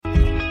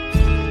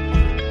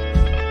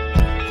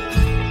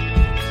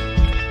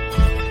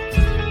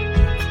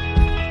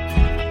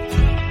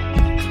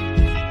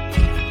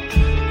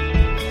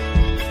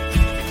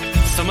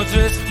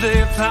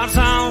their thoughts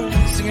on,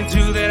 singing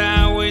to that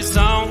highway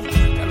song.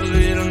 Got a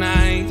little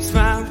naive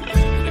smile,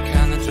 the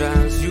kind that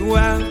drives you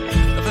out.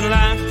 Nothing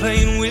like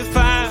playing with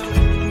fire,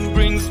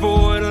 brings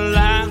boy to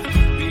life.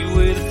 Be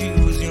with the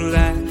fuse you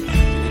light,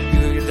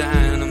 you're your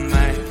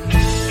dynamite.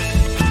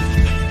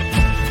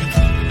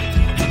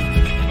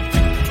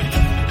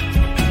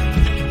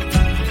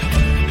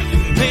 You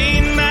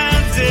made my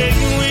day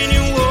when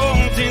you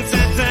walked and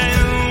sat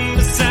down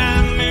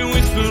beside me,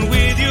 whispered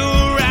with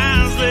your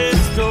eyes,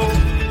 let's go.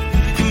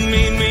 You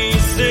made me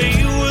say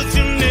what's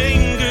your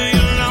name, girl,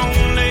 you're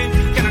lonely.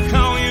 Can I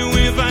call you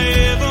if I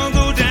ever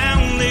go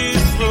down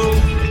this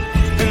road?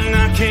 And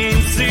I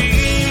can't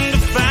seem to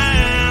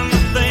find the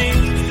thing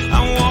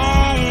I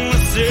wanna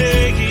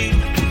say.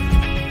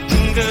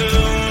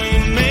 Girl, you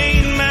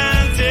made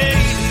my day.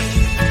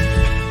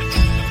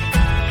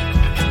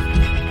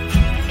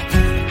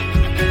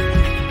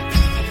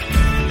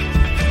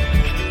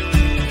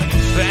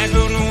 Back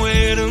on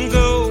nowhere to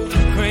go,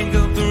 crank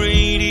up the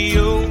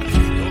radio,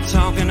 no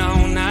talking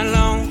all night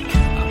long.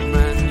 I'm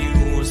writing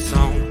you a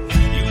song.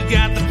 You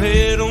got the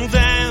pedal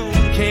down,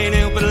 can't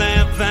help but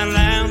laugh out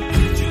loud.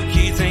 Two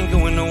kids ain't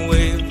going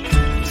nowhere,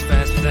 it's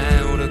fast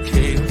without a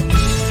care.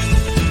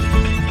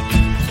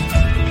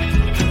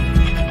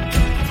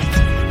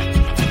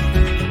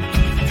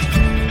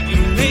 You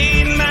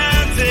made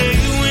my day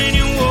when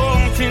you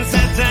walked and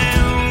sat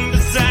down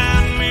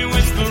beside me,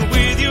 whispered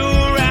with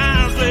your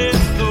eyes,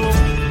 let's go.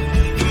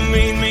 You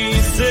made me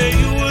say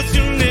what's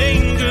your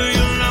name, girl,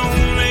 you're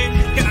lonely.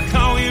 Can I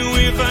call you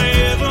if I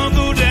ever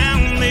go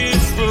down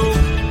this road?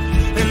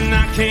 And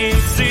I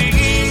can't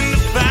seem to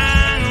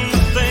find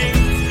the thing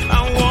I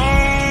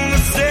wanna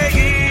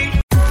say.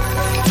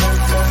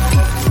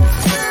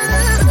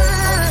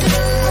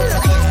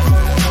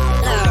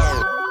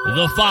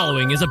 The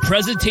following is a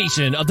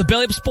presentation of the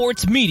Belly Up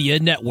Sports Media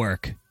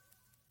Network.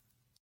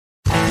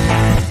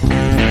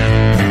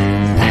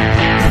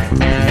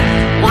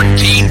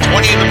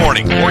 14:20 in the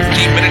morning,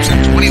 14 minutes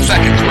and 20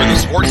 seconds worth of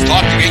sports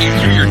talk to get you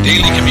through your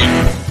daily commute.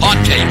 Hot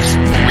takes,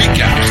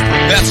 recaps,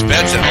 best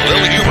bets, and a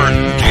little humor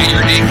to get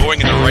your day going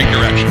in the right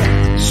direction.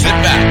 Sit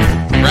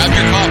back, grab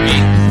your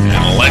coffee,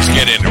 and let's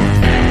get into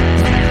it.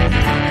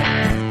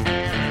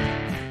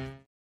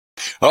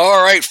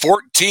 All right,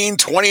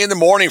 14:20 in the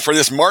morning for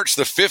this March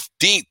the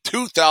 15th,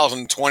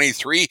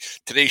 2023.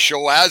 Today's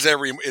show, as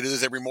every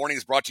morning,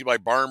 is brought to you by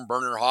Barn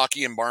Burner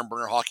Hockey and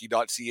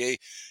barnburnerhockey.ca.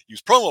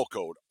 Use promo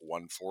code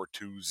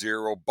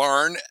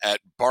 1420BARN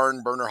at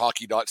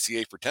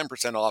barnburnerhockey.ca for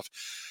 10% off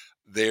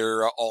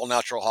their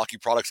all-natural hockey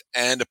products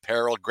and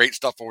apparel. Great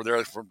stuff over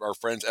there from our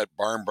friends at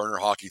Barn Burner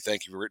Hockey.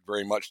 Thank you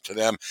very much to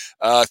them.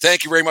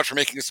 Thank you very much for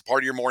making this a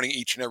part of your morning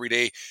each and every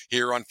day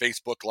here on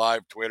Facebook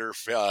Live, Twitter,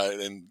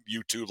 and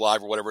YouTube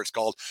Live, or whatever it's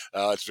called.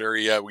 It's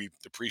very, we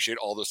appreciate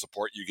all the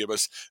support you give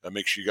us.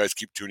 Make sure you guys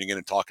keep tuning in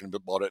and talking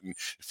about it. And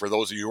for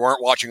those of you who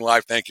aren't watching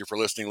live, thank you for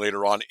listening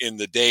later on in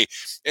the day.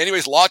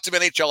 Anyways, lots of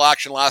NHL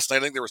action last night. I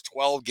think there was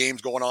 12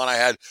 games going on. I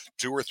had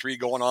 2 or 3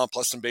 going on,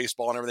 plus some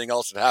baseball and everything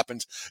else that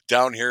happens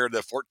down here,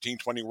 the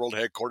 1420 World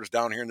Headquarters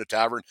down here in the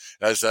tavern,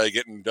 as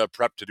getting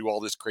prepped to do all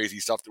this crazy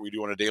stuff that we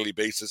do on a daily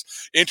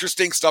basis.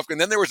 Interesting stuff. And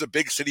then there was a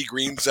big City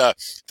Greens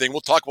thing.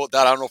 We'll talk about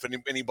that. I don't know if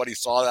anybody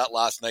saw that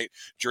last night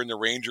during the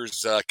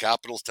Rangers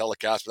Capitals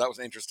telecast, but that was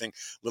an interesting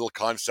little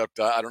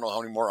concept. I don't know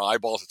how many more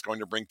eyeballs it's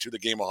going to bring to the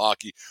game of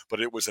hockey, but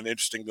it was an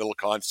interesting little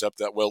concept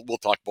that we'll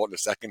talk about in a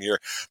second here.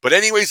 But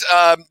anyways,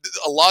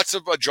 lots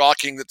of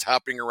jockeying that's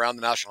happening around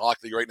the National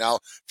Hockey League right now.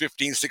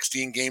 15,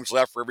 16 games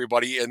left for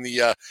everybody in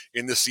the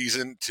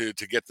season to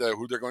get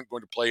who they're going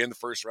to play in the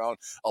first round.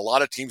 A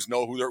lot of teams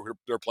know who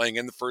they're playing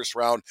in the first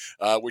round,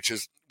 which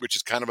is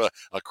kind of a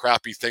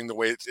crappy thing the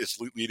way it's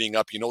leading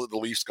up. You know that the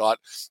Leafs got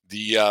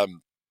the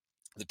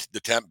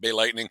Tampa Bay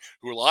Lightning,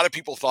 who a lot of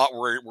people thought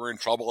were in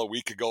trouble a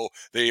week ago.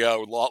 They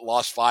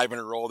lost 5 in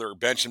a row. They were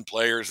benching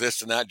players,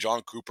 this and that.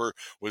 John Cooper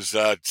was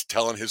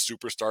telling his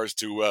superstars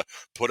to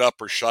put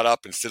up or shut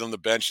up and sit on the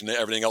bench and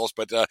everything else.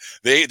 But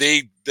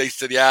they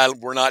said, yeah,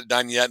 we're not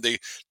done yet. They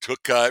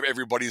took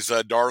everybody's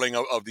darling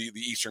of the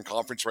Eastern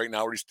Conference right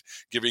now. We're just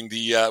giving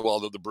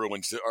the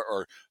Bruins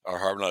are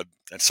having a,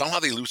 and somehow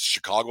they lose to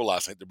Chicago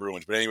last night, the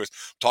Bruins. But anyways,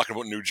 talking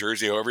about New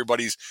Jersey, how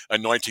everybody's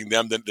anointing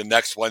them the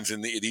next ones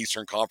in the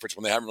Eastern Conference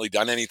when they haven't really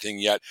done anything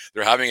yet.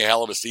 They're having a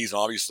hell of a season,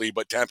 obviously,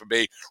 but Tampa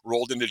Bay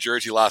rolled into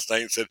Jersey last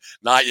night and said,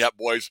 not yet,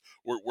 boys.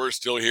 We're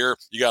still here.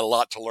 You got a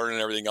lot to learn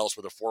and everything else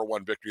with a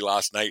 4-1 victory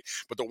last night.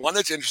 But the one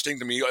that's interesting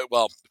to me,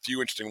 well, a few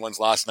interesting ones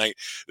last night,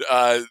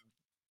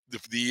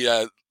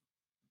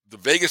 the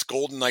Vegas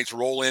Golden Knights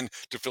roll in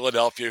to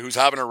Philadelphia, who's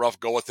having a rough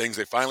go of things.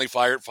 They finally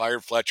fired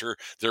Fletcher.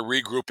 They're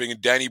regrouping, and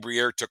Danny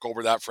Briere took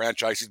over that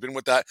franchise. He's been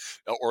with that,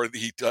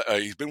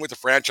 he's been with the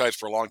franchise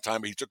for a long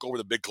time, but he took over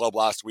the big club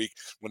last week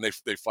when they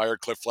fired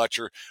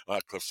Fletcher,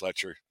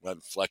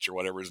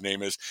 whatever his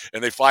name is,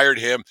 and they fired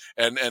him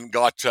and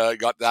got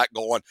that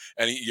going.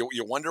 And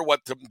you wonder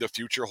what the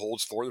future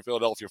holds for the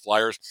Philadelphia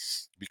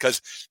Flyers,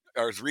 because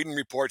I was reading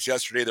reports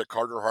yesterday that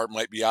Carter Hart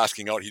might be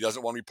asking out. He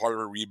doesn't want to be part of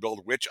a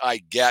rebuild, which I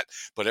get.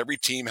 But every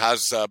team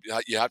has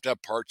you have to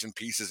have parts and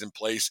pieces in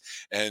place,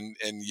 and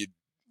you.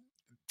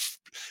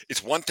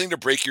 It's one thing to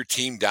break your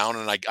team down,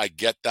 and I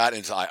get that. And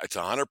it's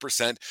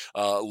 100%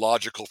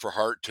 logical for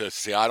Hart to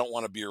say, I don't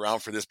want to be around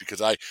for this because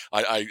I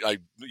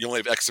you only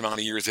have X amount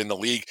of years in the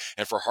league.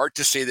 And for Hart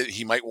to say that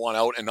he might want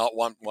out and not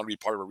want to be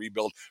part of a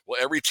rebuild,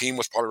 well, every team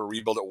was part of a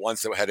rebuild at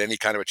once that had any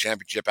kind of a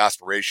championship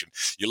aspiration.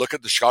 You look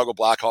at the Chicago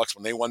Blackhawks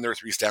when they won their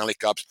 3 Stanley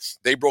Cups,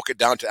 they broke it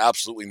down to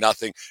absolutely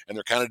nothing, and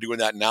they're kind of doing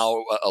that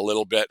now a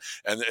little bit,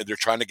 and they're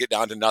trying to get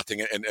down to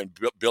nothing and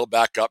build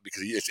back up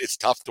because it's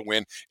tough to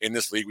win in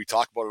this league. We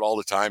talk about it all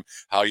the time,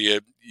 how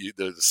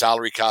the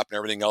salary cap and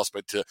everything else,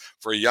 but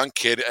for a young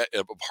kid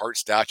of Hart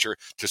stature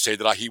to say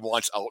that he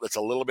wants out, it's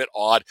a little bit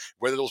odd.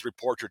 Whether those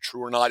reports are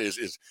true or not is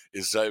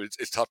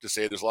it's tough to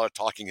say. There's a lot of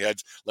talking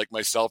heads like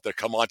myself that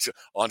come onto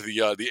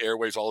the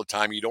airwaves all the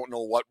time. You don't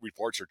know what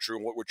reports are true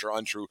and which are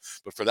untrue,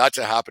 but for that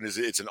to happen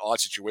it's an odd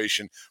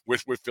situation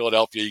with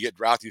Philadelphia. You get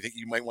drafted, you think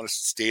you might want to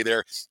stay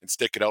there and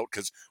stick it out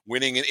because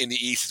winning in the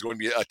East is going to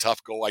be a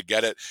tough go. I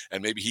get it,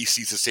 and maybe he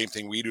sees the same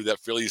thing we do, that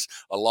Philly's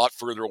a lot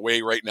further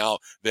away right now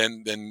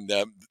than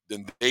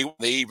they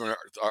even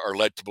are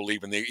led to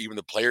believe, and even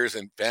the players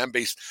and fan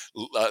base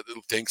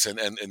thinks, and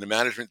the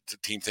management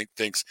team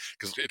thinks,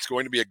 because it's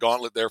going to be a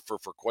gauntlet there for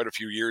quite a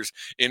few years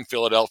in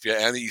Philadelphia,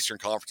 and the Eastern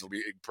Conference will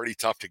be pretty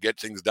tough to get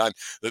things done.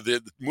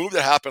 The move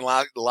that happened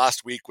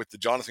last week with the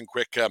Jonathan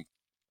Quick,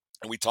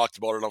 and we talked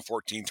about it on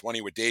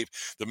 1420 with Dave.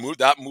 The move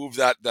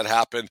that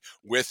happened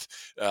with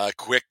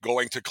Quick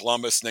going to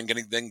Columbus and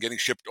then getting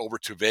shipped over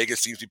to Vegas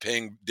seems to be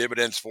paying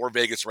dividends for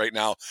Vegas right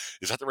now.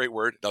 Is that the right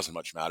word? It doesn't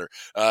much matter.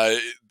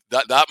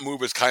 That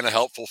move is kind of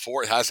helpful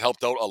it has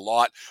helped out a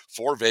lot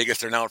for Vegas.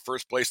 They're now in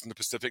first place in the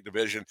Pacific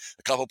Division,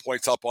 a couple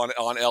points up on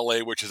LA,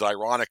 which is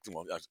ironic.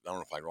 Well, I don't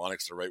know if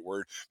ironic is the right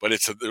word, but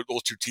it's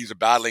those two teams are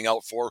battling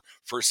out for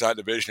first in that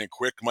division, and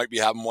Quick might be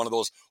having one of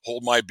those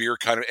hold my beer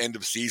kind of end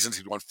of seasons.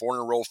 He's won 4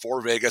 in a row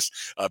for Vegas.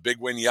 A big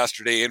win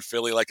yesterday in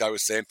Philly. Like I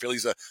was saying,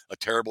 Philly's a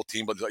terrible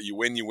team, but you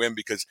win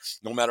because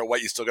no matter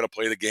what, you still got to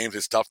play the games.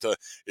 It's tough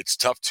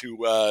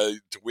to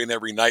win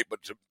every night, but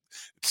it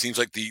seems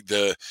like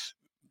the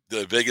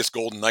Vegas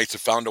Golden Knights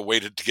have found a way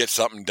to get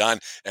something done,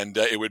 and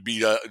it would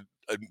be a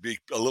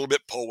little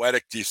bit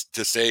poetic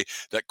to say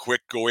that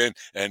Quick go in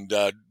and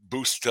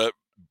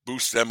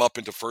boost them up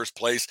into first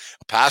place,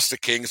 past the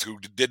Kings, who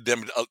did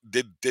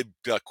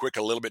Quick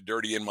a little bit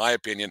dirty, in my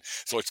opinion.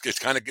 So it's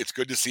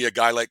good to see a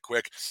guy like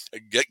Quick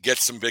get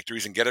some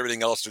victories and get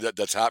everything else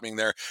that's happening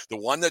there. The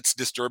one that's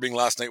disturbing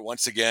last night,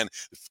 once again,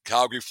 the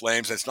Calgary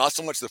Flames. And it's not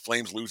so much the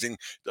Flames losing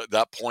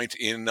that point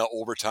in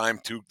overtime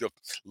to the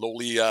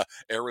lowly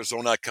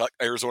Arizona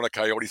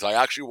Coyotes. I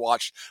actually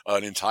watched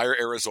an entire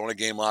Arizona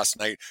game last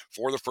night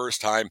for the first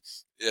time.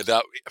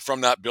 That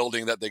from that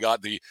building that they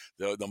got, the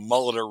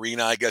Mullet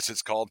Arena, I guess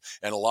it's called,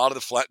 and a lot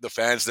of the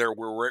fans there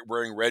were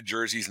wearing red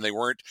jerseys, and they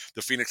weren't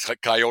the Phoenix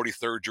Coyote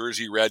third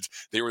jersey reds.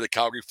 They were the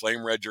Calgary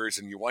Flame red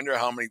jerseys, and you wonder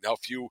how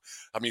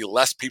many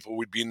less people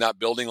would be in that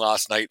building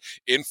last night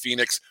in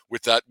Phoenix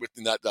within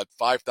that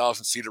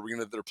 5,000 seat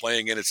arena that they're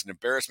playing in. It's an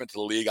embarrassment to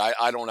the league.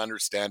 I don't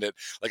understand it.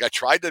 Like, I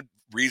tried to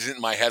reason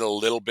in my head a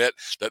little bit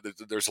that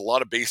there's a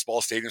lot of baseball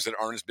stadiums that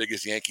aren't as big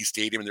as Yankee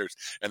Stadium,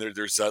 and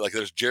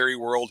there's Jerry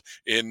World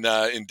in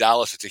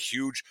Dallas. It's a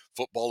huge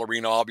football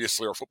arena,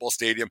 obviously, or football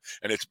stadium,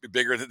 and it's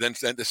bigger than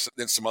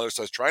some others.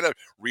 So I was trying to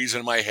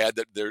reason in my head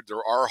that there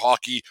are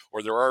hockey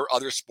or there are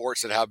other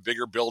sports that have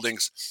bigger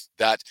buildings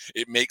that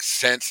it makes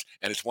sense,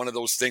 and it's one of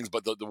those things.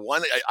 But the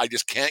one I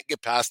just can't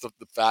get past the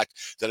fact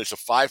that it's a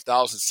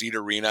 5,000 seat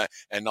arena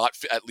and not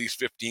at least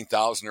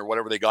 15,000 or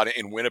whatever they got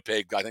in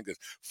Winnipeg. I think it's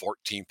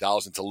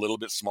 14,000. It's a little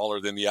bit smaller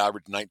than the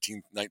average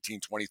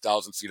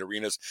 20,000 seat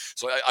arenas.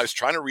 So I was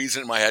trying to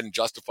reason in my head and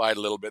justify it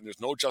a little bit, and there's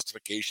no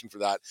justification for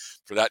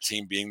that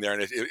team being there.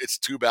 And it's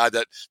too bad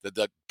that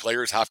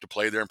players have to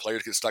play there and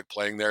players get stuck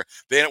playing there.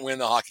 They didn't win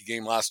the hockey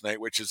game last night,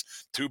 which is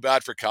too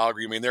bad for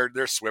Calgary. I mean,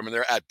 they're swimming.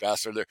 They're at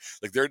best. They're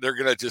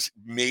gonna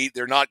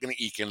they're not gonna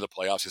eke into the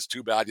playoffs. It's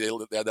too bad. They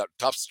had that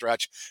tough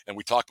stretch, and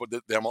we talked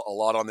about them a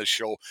lot on this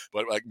show.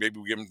 But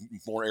maybe we give them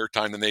more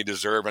airtime than they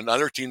deserve.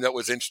 Another team that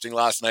was interesting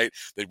last night,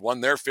 they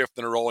won their 5th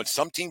in a row, and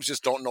some teams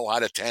just don't know how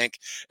to tank.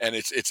 And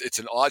it's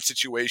an odd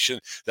situation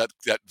that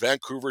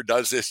Vancouver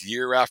does this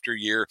year after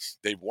year.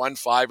 They've won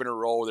 5 in a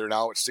row. They're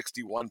now at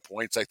 61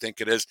 points, I think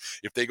it is.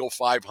 If they go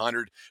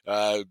 500,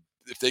 the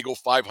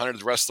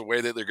rest of the way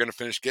that they're going to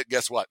finish,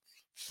 guess what?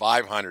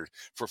 500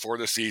 for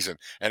the season.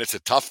 And it's a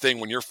tough thing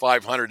when you're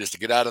 500 is to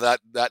get out of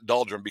that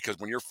doldrum, because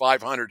when you're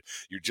 500,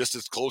 you're just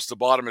as close to the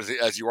bottom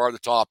as you are the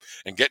top,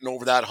 and getting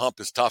over that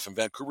hump is tough. And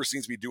Vancouver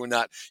seems to be doing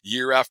that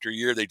year after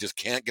year. They just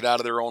can't get out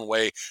of their own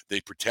way.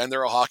 They pretend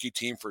they're a hockey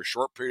team for a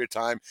short period of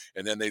time,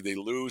 and then they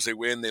lose, they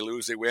win, they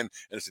lose, they win.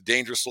 And it's a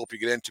dangerous slope you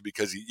get into,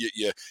 because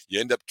you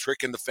end up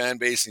tricking the fan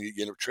base, and you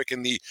end up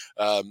tricking the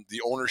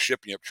ownership,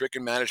 and you have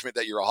tricking management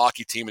that you're a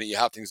hockey team and you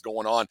have things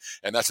going on.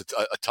 And that's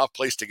a tough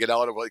place to get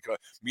out of. Like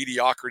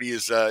mediocrity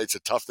is it's a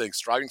tough thing.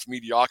 Striving for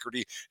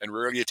mediocrity and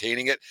rarely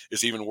attaining it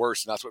is even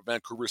worse, and that's what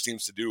Vancouver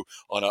seems to do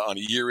on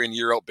a year in,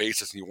 year out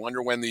basis. And you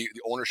wonder when the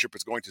ownership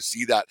is going to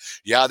see that.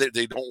 Yeah,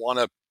 they don't want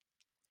to.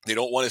 They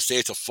don't want to say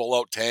it's a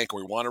full-out tank or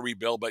we want to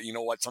rebuild, but you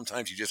know what?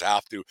 Sometimes you just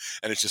have to,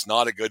 and it's just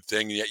not a good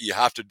thing. You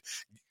have to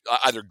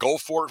either go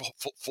for it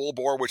full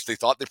bore, which they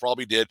thought they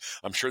probably did.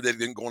 I'm sure they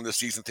didn't go into the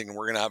season thinking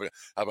we're going to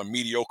have a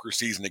mediocre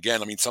season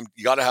again. I mean,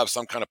 you got to have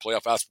some kind of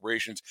playoff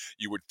aspirations.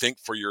 You would think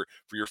for your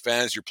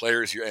fans, your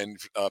players, and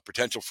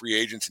potential free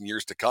agents in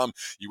years to come.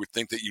 You would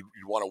think that you'd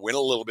want to win a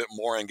little bit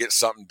more and get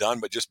something done.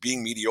 But just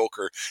being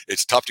mediocre,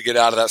 it's tough to get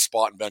out of that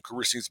spot. And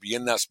Vancouver seems to be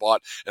in that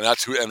spot, and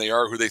they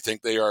are who they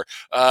think they are.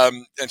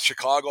 And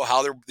Chicago,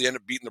 how they end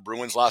up beating the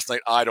Bruins last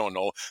night, I don't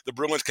know. The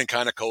Bruins can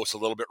kind of coast a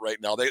little bit right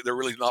now. They're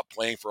really not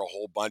playing for a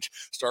whole bunch.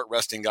 Start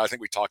resting guys. I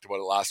think we talked about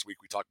it last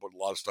week. We talked about a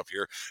lot of stuff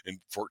here in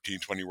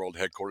 1420 World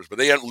Headquarters, but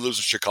they end up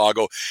losing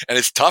Chicago, and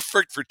it's tough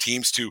for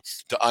teams to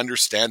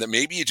understand that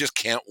maybe you just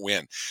can't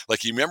win.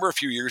 Like, you remember a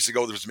few years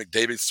ago, there was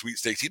McDavid's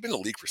sweepstakes. He's been in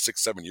the league for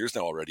 6-7 years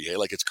now already. Hey,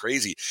 like, it's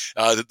crazy.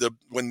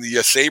 When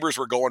the Sabres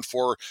were going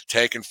for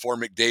tanking for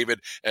McDavid,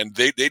 and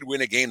they'd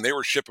win a game, they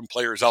were shipping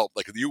players out.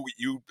 Like,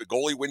 the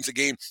goalie wins a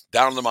game,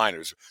 down to the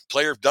minors.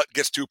 Player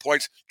gets 2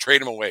 points,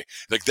 trade him away.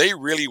 Like, they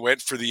really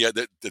went for the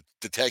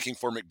tanking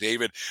for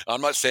McDavid.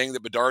 I'm not saying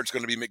that Bedard's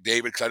going to be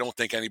McDavid, because I don't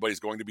think anybody's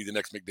going to be the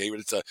next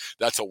McDavid.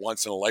 That's a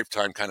once in a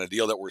lifetime kind of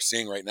deal that we're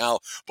seeing right now.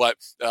 But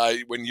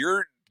when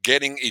you're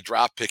getting a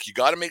draft pick, you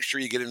got to make sure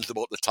you get into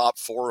about the top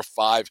 4 or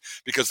 5,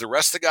 because the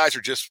rest of the guys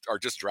are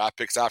just draft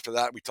picks after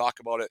that. We talk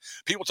about it.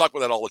 People talk about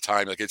that all the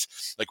time. Like,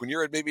 it's like when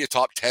you're maybe a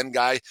top 10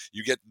 guy,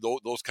 you get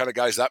those kind of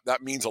guys.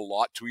 That means a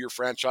lot to your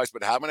franchise.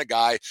 But having a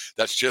guy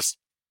that's just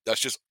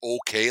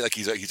okay. Like,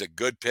 he's a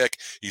good pick.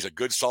 He's a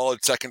good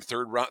solid second,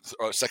 third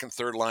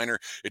liner.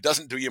 It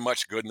doesn't do you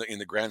much good in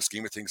the grand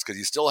scheme of things, because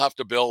you still have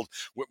to build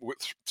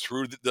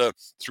through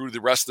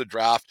the rest of the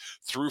draft,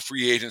 through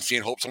free agency,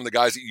 and hope some of the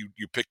guys that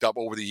you picked up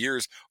over the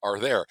years are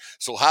there.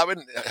 So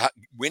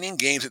winning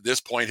games at this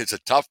point is a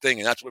tough thing,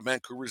 and that's what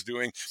Vancouver's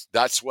doing.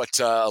 That's what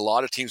a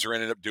lot of teams are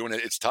ending up doing.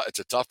 It's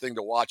a tough thing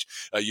to watch.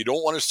 You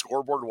don't want to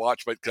scoreboard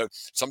watch, but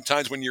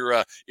sometimes when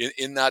you're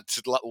in that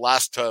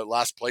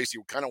last place,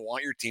 you kind of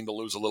want your team to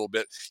lose a little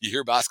bit. You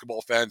hear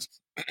basketball fans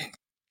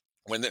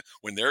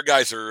when their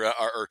guys are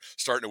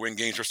starting to win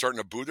games, they're starting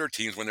to boo their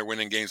teams when they're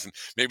winning games, and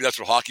maybe that's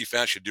what hockey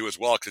fans should do as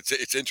well, because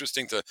it's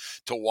interesting to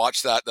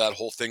watch that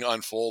whole thing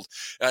unfold.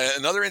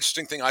 Another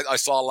interesting thing I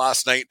saw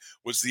last night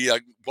was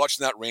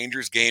watching that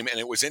Rangers game, and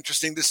it was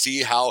interesting to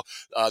see how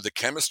the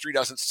chemistry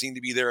doesn't seem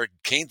to be there.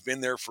 Kane's been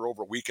there for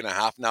over a week and a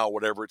half now,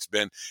 whatever it's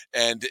been,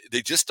 and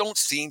they just don't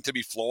seem to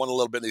be flowing a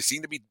little bit. They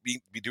seem to be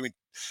doing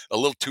a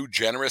little too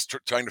generous,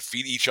 trying to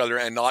feed each other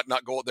and not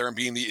go out there and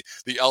being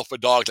the alpha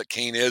dog that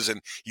Kane is.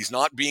 And he's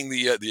not being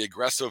the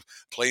aggressive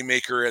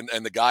playmaker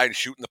and the guy and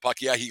shooting the puck.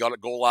 Yeah, he got a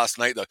goal last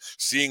night, the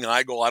seeing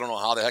eye goal. I don't know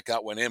how the heck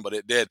that went in, but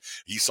it did.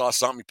 He saw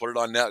something, he put it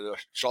on net. A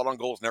shot on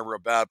goal is never a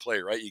bad play,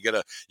 right? You get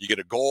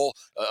a goal,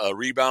 a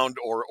rebound,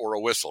 or a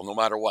whistle, no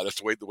matter what.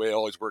 That's the way it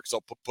always works.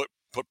 So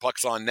put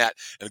pucks on net,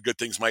 and good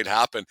things might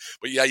happen.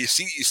 But yeah, you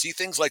see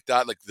things like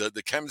that. Like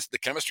the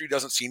chemistry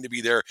doesn't seem to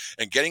be there,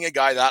 and getting a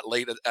guy that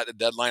late at the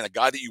deadline, a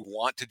guy that you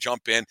want to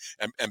jump in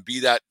and be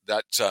that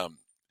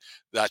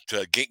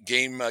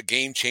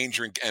game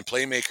changer and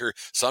playmaker,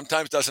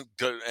 sometimes doesn't,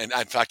 and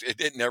in fact,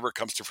 it never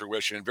comes to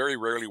fruition, and very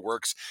rarely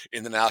works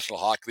in the National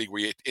Hockey League,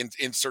 where you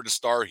insert a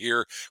star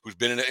here who's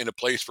been in a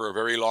place for a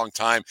very long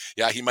time.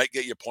 Yeah, he might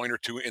get you a point or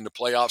two in the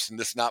playoffs and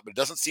this and that, but it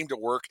doesn't seem to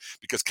work,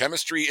 because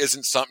chemistry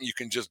isn't something you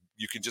can just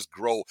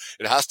grow.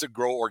 It has to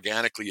grow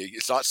organically.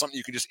 It's not something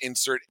you can just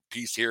insert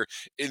piece here,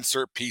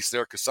 insert piece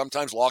there, because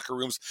sometimes locker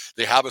rooms,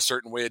 they have a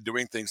certain way of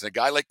doing things. And a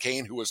guy like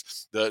Kane, who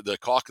was the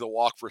cock of the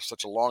walk for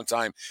such a long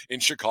time in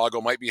Chicago,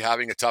 might be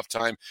having a tough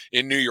time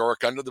in New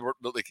York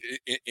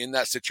in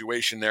that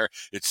situation there.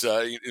 It's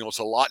it's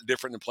a lot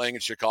different than playing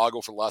in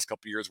Chicago for the last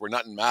couple of years, where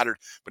nothing mattered.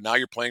 But now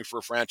you're playing for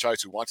a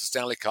franchise who wants a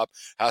Stanley Cup,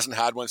 hasn't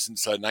had one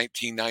since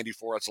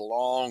 1994. That's a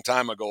long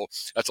time ago.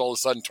 That's all of a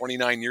sudden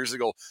 29 years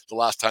ago, the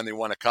last time they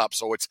won a cup.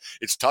 So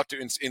it's tough to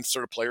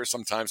insert a player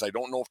sometimes. I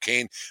don't know if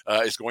Kane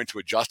is going to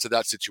adjust to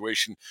that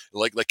situation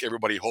like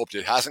everybody hoped.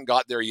 It hasn't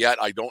got there yet.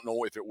 I don't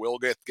know if it will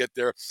get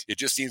there. It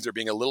just seems they're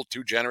being a little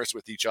too generous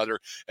with each other,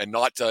 and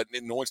not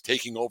no one's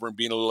taking over and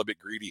being a little bit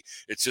greedy.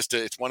 It's just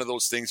it's one of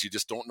those things you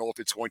just don't know if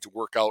it's going to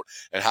work out.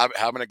 And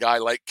having a guy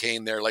like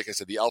Kane there, like I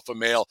said, the alpha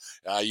male,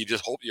 you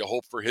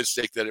hope for his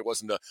sake that it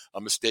wasn't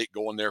a mistake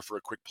going there for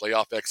a quick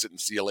playoff exit and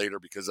see you later,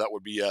 because that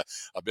would be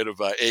a bit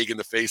of egg in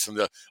the face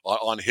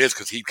on his,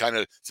 because he kind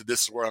of said,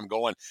 this is where I'm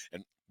going.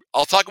 And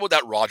I'll talk about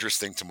that Rogers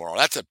thing tomorrow.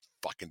 That's a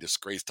fucking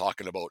disgrace,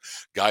 talking about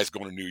guys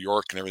going to New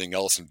York and everything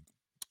else, and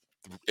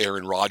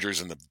Aaron Rodgers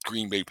and the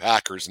Green Bay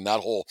Packers and that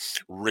whole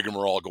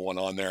rigmarole going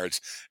on there.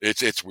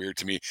 It's weird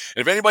to me.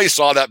 And if anybody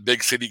saw that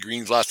Big City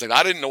Greens last night,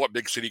 I didn't know what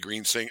Big City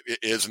Greens thing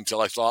is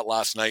until I saw it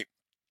last night.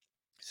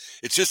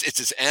 it's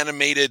this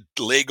animated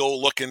Lego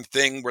looking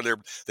thing where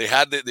they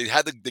had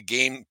the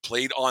game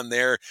played on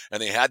there,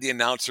 and they had the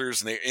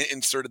announcers and they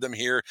inserted them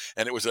here,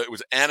 and it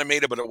was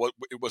animated, but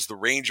it was the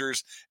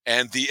Rangers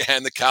and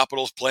the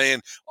Capitals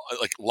playing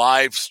like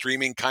live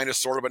streaming, kind of,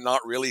 sort of, but not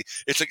really.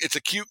 It's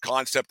a cute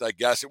concept, I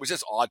guess. It was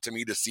just odd to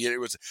me to see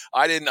it.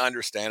 I didn't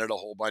understand it a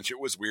whole bunch. It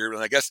was weird,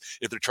 and I guess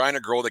if they're trying to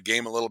grow the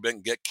game a little bit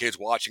and get kids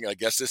watching, I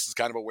guess this is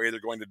kind of a way they're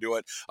going to do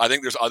it. I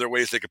think there's other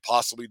ways they could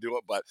possibly do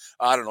it, but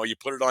I don't know. You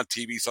put it on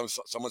TV,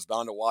 someone's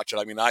bound to watch it.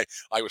 I mean, I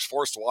was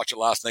forced to watch it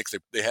last night because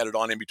they had it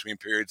on in between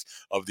periods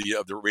of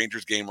the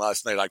Rangers game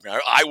last night.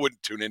 I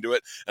wouldn't tune into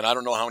it, and I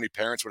don't know how many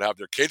parents would have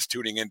their kids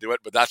tuning into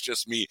it, but that's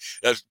just me.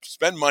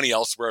 Spend money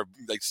elsewhere.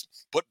 Like,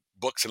 put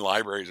books in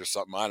libraries or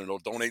something. I don't know.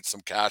 Donate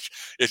some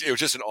cash. It was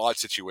just an odd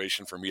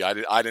situation for me. I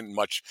didn't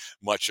much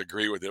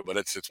agree with it, but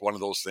it's one of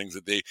those things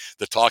that the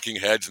talking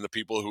heads and the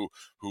people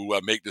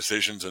who make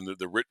decisions, and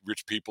the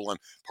rich people in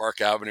Park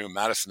Avenue and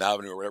Madison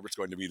Avenue or whatever it's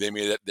going to be, they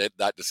made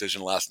that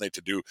decision last night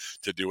to do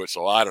it.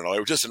 So I don't know.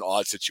 It was just an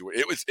odd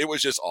situation. It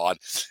was just odd.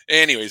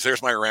 Anyways,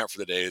 there's my rant for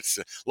the day. It's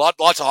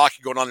lots of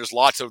hockey going on. There's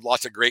lots of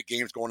great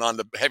games going on.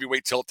 The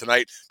heavyweight tilt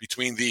tonight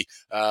between the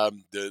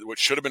what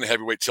should have been a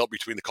heavyweight tilt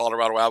between the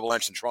Colorado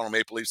Avalanche and Toronto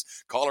Maple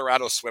Leafs.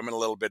 Colorado's swimming a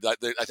little bit. I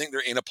think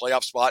they're in a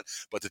playoff spot,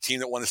 but the team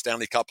that won the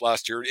Stanley Cup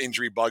last year,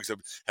 injury bugs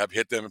have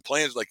hit them. And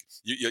playing, like,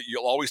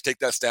 you'll always take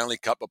that Stanley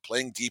Cup, but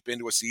playing deep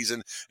into a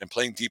season and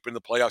playing deep in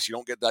the playoffs, you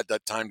don't get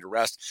that time to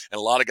rest. And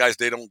a lot of guys,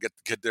 they don't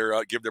give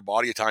their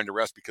body a time to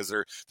rest because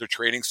they're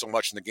training so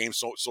much, and the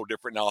game's so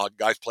different now.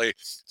 Guys play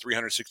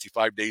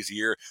 365 days a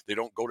year. They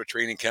don't go to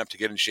training camp to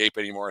get in shape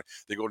anymore.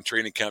 They go to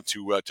training camp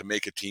to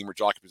make a team or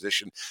jockey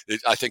position.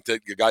 I think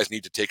that the guys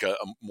need to take a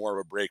more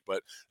of a break,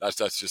 but that's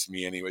just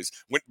me anyways.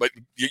 But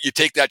you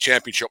take that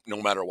championship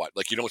no matter what.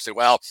 Like, you don't say,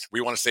 well, we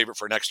want to save it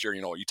for next year.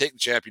 You take the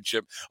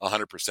championship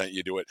 100%,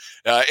 you do it.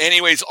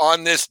 Anyways,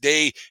 on this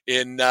day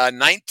in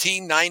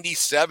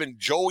 1997,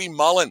 Joey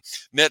Mullen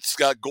nets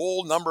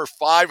goal number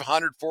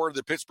 500 for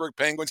the Pittsburgh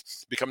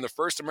Penguins, become the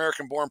first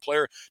American-born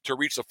player to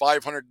reach the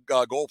 500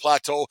 goal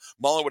plateau.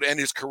 Mullen would end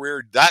his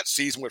career that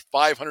season with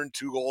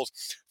 502 goals,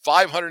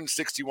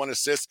 561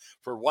 assists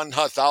for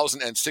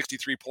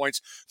 1,063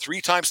 points.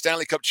 Three-time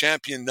Stanley Cup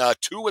champion,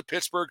 2 with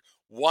Pittsburgh,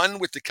 1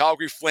 with the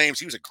Calgary Flames.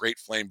 He was a great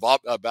Flame.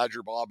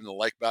 Badger Bob and the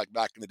like back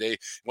in the day.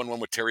 Won one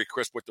with Terry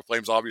Crisp with the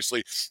Flames,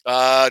 obviously.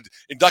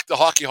 Inducted the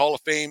Hockey Hall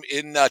of Fame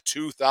in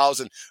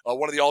 2000.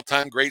 One of the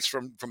all-time greats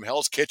from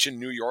Hell's Kitchen,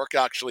 New York,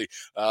 actually.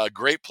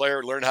 Great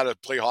player. Learned how to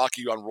play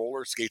hockey on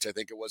roller skates, I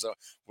think it was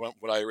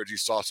what I originally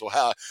saw. So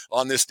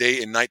on this day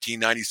in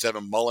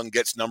 1997, Mullen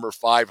gets number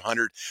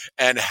 500.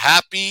 And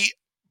happy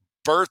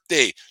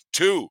birthday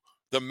to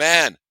the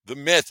man, the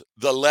myth,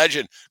 the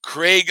legend,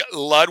 Craig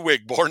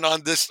Ludwig, born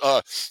on this,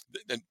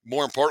 and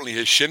more importantly,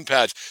 his shin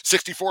pads.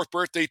 64th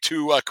birthday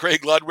to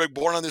Craig Ludwig,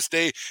 born on this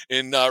day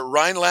in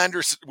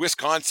Rhinelander,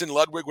 Wisconsin.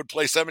 Ludwig would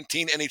play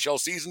 17 NHL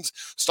seasons,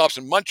 stops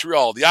in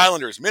Montreal, the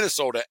Islanders,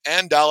 Minnesota,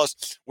 and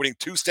Dallas, winning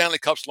 2 Stanley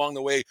Cups along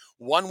the way,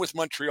 1 with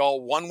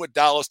Montreal, 1 with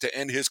Dallas to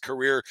end his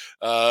career.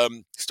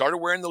 Started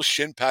wearing those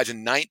shin pads in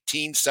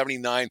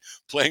 1979,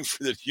 playing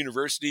for the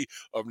University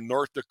of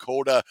North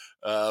Dakota.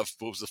 It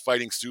was the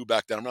Fighting Sioux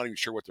back then. I'm not even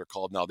sure what they're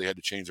called now. They had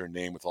to change their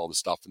name with all the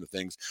stuff and the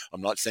things.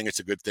 I'm not saying it's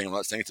a good thing. I'm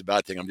not saying it's a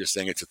bad thing. I'm just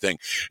saying it's a thing.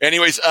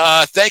 Anyways,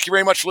 thank you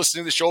very much for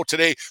listening to the show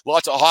today.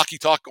 Lots of hockey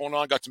talk going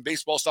on. Got some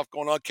baseball stuff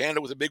going on.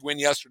 Canada with a big win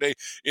yesterday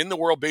in the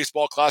World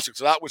Baseball Classic.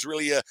 So that was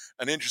really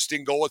an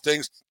interesting go of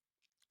things.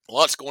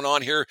 Lots going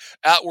on here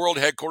at World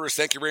Headquarters.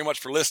 Thank you very much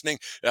for listening.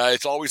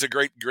 It's always a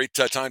great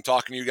time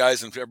talking to you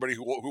guys, and for everybody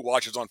who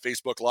watches on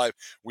Facebook Live,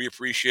 we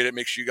appreciate it.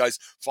 Make sure you guys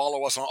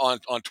follow us on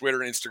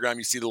Twitter and Instagram.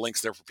 You see the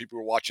links there for people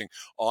who are watching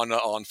on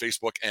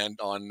Facebook and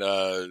on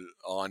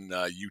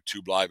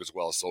YouTube Live as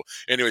well. So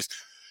anyways,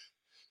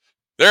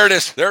 there it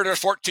is. There it is,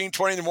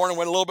 14:20 in the morning.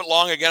 Went a little bit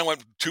long again.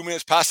 Went 2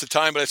 minutes past the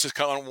time, but it's just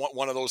kind of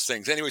one of those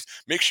things. Anyways,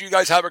 make sure you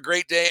guys have a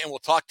great day, and we'll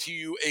talk to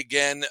you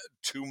again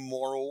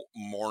tomorrow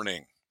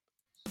morning.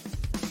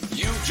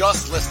 You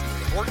just listened to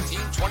the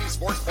 1420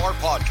 Sports Bar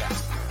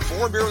Podcast.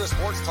 4 beer with the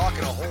sports talk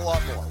and a whole lot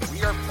more.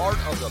 We are part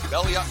of the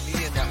Belly Up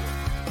Media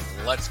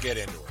Network. Let's get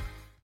into it.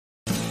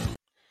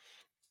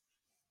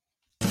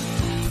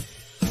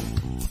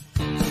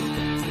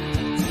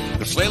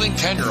 The Flailing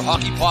Tender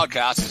Hockey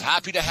Podcast is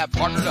happy to have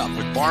partnered up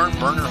with Barn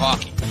Burner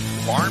Hockey.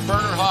 Barn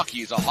Burner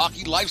Hockey is a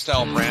hockey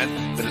lifestyle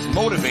brand that is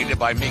motivated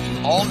by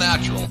making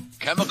all-natural,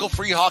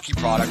 chemical-free hockey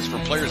products for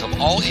players of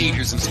all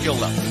ages and skill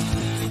levels.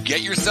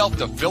 Get yourself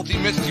the Filthy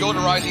Mitts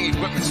deodorizing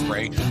equipment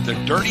spray, the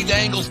Dirty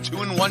Dangles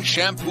 2-in-1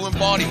 shampoo and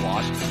body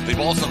wash. They've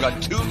also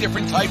got 2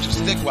 different types of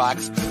stick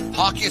wax,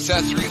 hockey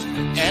accessories,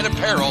 and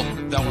apparel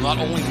that will not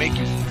only make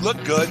you look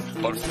good,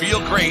 but feel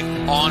great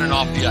on and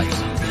off the ice.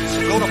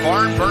 So go to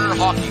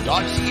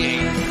barnburnerhockey.ca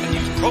and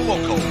use promo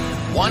code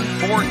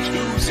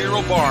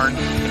 1420BARN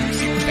and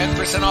receive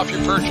 10% off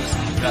your purchase.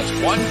 That's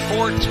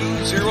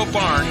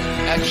 1420BARN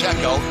at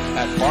checkout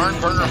at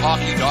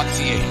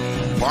barnburnerhockey.ca.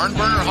 Barn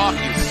Burner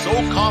Hockey is so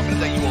confident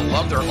that you will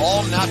love their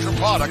all-natural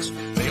products,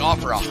 they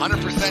offer a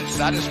 100%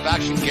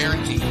 satisfaction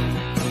guarantee.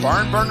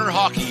 Barn Burner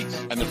Hockey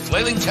and the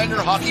Flailing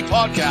Tender Hockey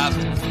Podcast,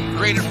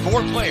 created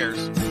for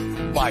players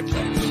by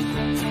players.